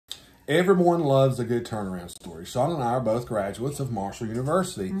Everyone loves a good turnaround story. Sean and I are both graduates of Marshall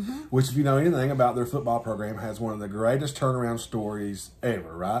University, which, if you know anything about their football program, has one of the greatest turnaround stories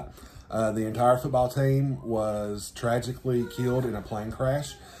ever, right? The entire football team was tragically killed in a plane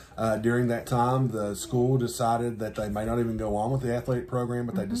crash. During that time, the school decided that they may not even go on with the athletic program,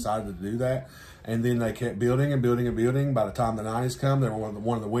 but they decided to do that. And then they kept building and building and building. By the time the 90s come, they were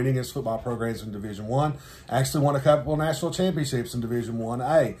one of the winningest football programs in Division I. Actually won a couple of national championships in Division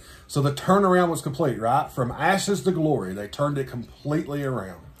 1A. So the turnaround was complete, right? From ashes to glory. They turned it completely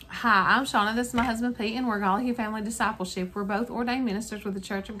around. Hi, I'm Shauna. This is my husband, Pete, and we're Golliher Family Discipleship. We're both ordained ministers with the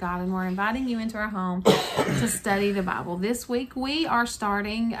Church of God, and we're inviting you into our home to study the Bible. This week, we are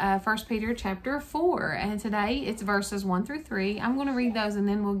starting 1 Peter chapter 4, and today it's verses 1 through 3. I'm going to read those, and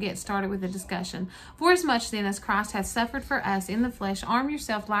then we'll get started with the discussion. For as much then as Christ hath suffered for us in the flesh, arm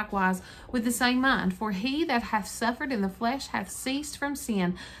yourself likewise with the same mind. For he that hath suffered in the flesh hath ceased from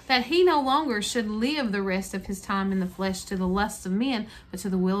sin, that he no longer should live the rest of his time in the flesh to the lusts of men, but to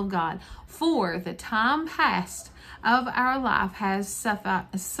the will of God. For the time past of our life has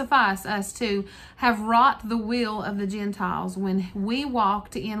sufficed us to have wrought the will of the Gentiles, when we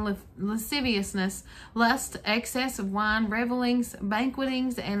walked in lasciviousness, lust, excess of wine, revelings,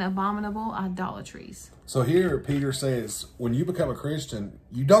 banquetings, and abominable idolatries. So here Peter says, when you become a Christian,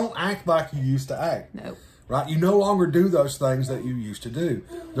 you don't act like you used to act. No. Right? You no longer do those things that you used to do.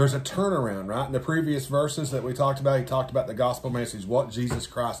 There's a turnaround, right? In the previous verses that we talked about, he talked about the gospel message, what Jesus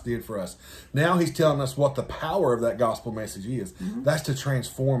Christ did for us. Now he's telling us what the power of that gospel message is. That's to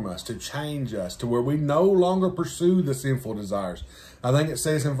transform us, to change us, to where we no longer pursue the sinful desires. I think it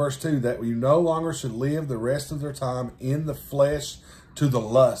says in verse 2 that we no longer should live the rest of their time in the flesh to the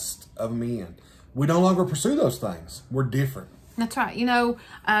lust of men. We no longer pursue those things. We're different. That's right. You know,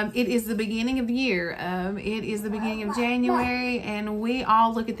 it is the beginning of the year. It is the beginning of January, and we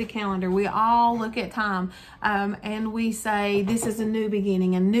all look at the calendar. We all look at time, and we say, this is a new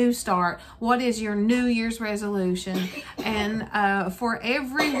beginning, a new start. What is your New Year's resolution? And for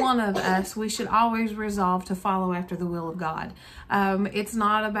every one of us, we should always resolve to follow after the will of God. It's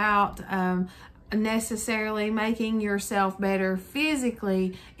not about necessarily making yourself better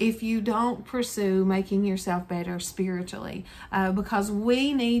physically if you don't pursue making yourself better spiritually, because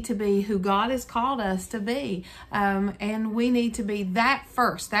we need to be who God has called us to be, and we need to be that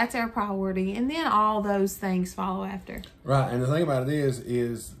first. That's our priority, and then all those things follow after. Right, and the thing about it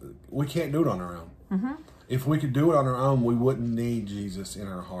is we can't do it on our own. If we could do it on our own, we wouldn't need Jesus in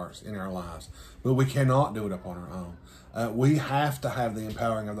our hearts, in our lives. But we cannot do it up on our own. We have to have the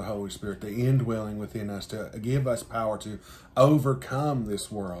empowering of the Holy Spirit, the indwelling within us to give us power to overcome this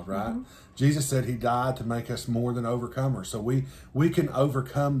world, right? Jesus said he died to make us more than overcomers. So we can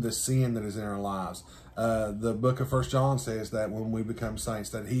overcome the sin that is in our lives. The book of 1 John says that when we become saints,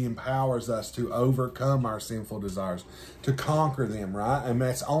 that he empowers us to overcome our sinful desires, to conquer them, right? And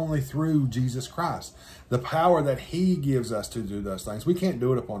that's only through Jesus Christ. The power that he gives us to do those things. We can't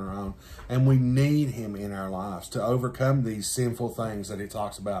do it upon our own. And we need him in our lives to overcome these sinful things that he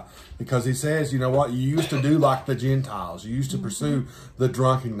talks about. Because he says, you know what, you used to do like the Gentiles. You used to pursue the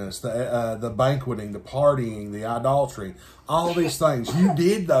drunkenness, the banqueting, the partying, the idolatry, all these things. You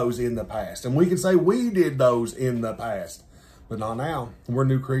did those in the past. And we can say we did those in the past. But not now. We're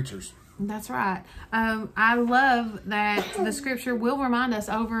new creatures. That's right. I love that the scripture will remind us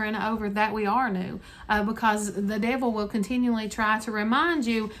over and over that we are new, because the devil will continually try to remind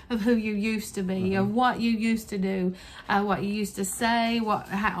you of who you used to be, of what you used to do, what you used to say,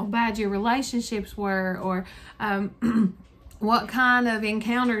 how bad your relationships were, or what kind of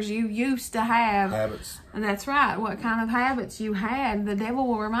encounters you used to have. Habits. And that's right. What kind of habits you had. The devil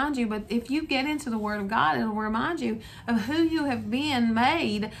will remind you. But if you get into the Word of God, it'll remind you of who you have been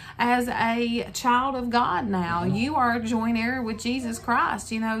made as a child of God now. You are a joint heir with Jesus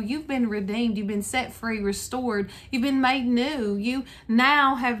Christ. You know, you've been redeemed. You've been set free, restored. You've been made new. You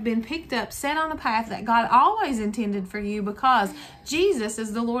now have been picked up, set on a path that God always intended for you, because Jesus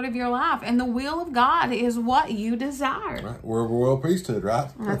is the Lord of your life. And the will of God is what you desire. Right. We're a royal priesthood, right?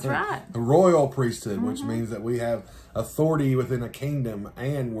 That's right. A royal priesthood, which means that we have authority within a kingdom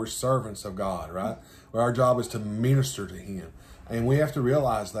and we're servants of God, right? Where our job is to minister to him. And we have to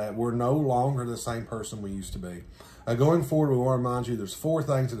realize that we're no longer the same person we used to be. Going forward, we want to remind you there's 4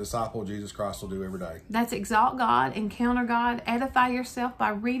 things a disciple of Jesus Christ will do every day. That's exalt God, encounter God, edify yourself by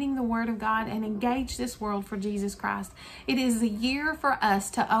reading the Word of God, and engage this world for Jesus Christ. It is the year for us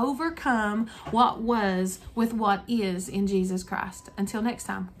to overcome what was with what is in Jesus Christ. Until next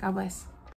time, God bless.